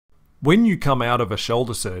When you come out of a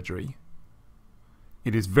shoulder surgery,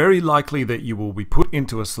 it is very likely that you will be put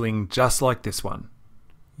into a sling just like this one.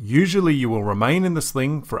 Usually you will remain in the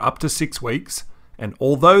sling for up to 6 weeks, and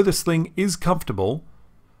although the sling is comfortable,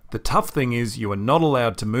 the tough thing is you are not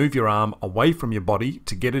allowed to move your arm away from your body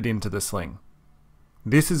to get it into the sling.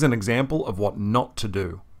 This is an example of what not to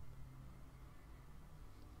do.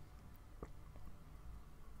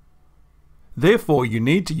 Therefore, you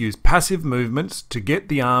need to use passive movements to get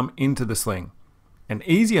the arm into the sling. An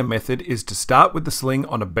easier method is to start with the sling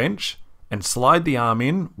on a bench and slide the arm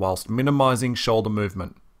in whilst minimizing shoulder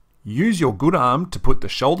movement. Use your good arm to put the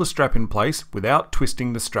shoulder strap in place without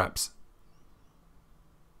twisting the straps.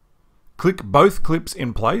 Click both clips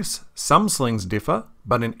in place. Some slings differ,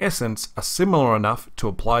 but in essence are similar enough to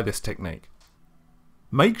apply this technique.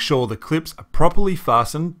 Make sure the clips are properly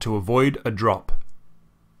fastened to avoid a drop.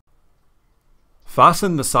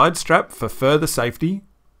 Fasten the side strap for further safety.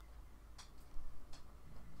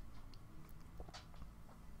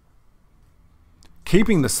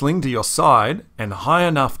 Keeping the sling to your side and high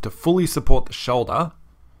enough to fully support the shoulder,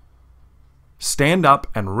 stand up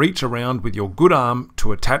and reach around with your good arm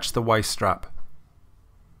to attach the waist strap.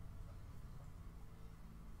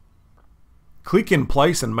 Click in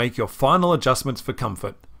place and make your final adjustments for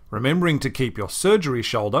comfort, remembering to keep your surgery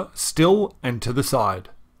shoulder still and to the side.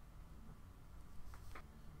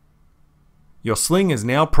 Your sling is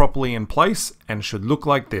now properly in place and should look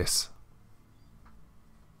like this.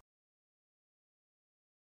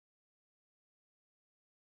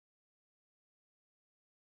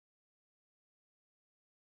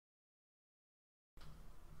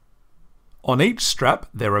 On each strap,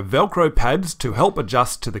 there are Velcro pads to help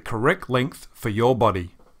adjust to the correct length for your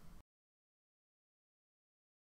body.